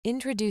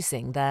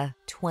Introducing the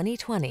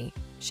 2020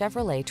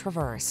 Chevrolet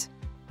Traverse.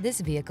 This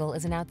vehicle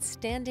is an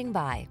outstanding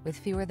buy with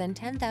fewer than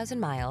 10,000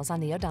 miles on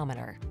the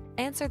odometer.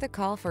 Answer the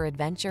call for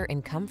adventure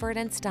in comfort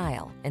and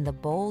style in the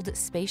bold,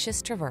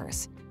 spacious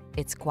Traverse.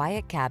 Its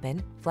quiet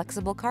cabin,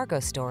 flexible cargo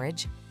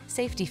storage,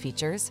 safety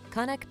features,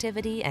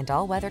 connectivity, and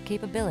all-weather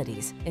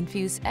capabilities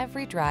infuse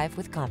every drive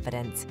with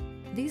confidence.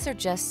 These are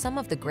just some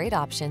of the great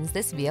options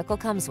this vehicle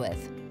comes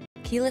with: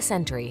 keyless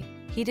entry,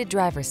 heated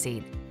driver's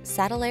seat,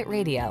 satellite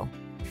radio,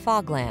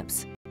 fog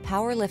lamps,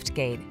 power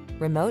liftgate,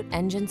 remote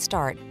engine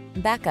start,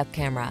 backup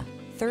camera,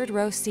 third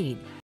row seat,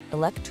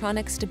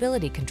 electronic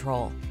stability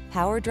control,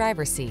 power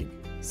driver's seat.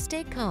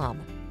 Stay calm,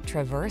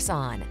 traverse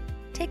on.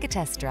 Take a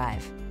test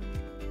drive.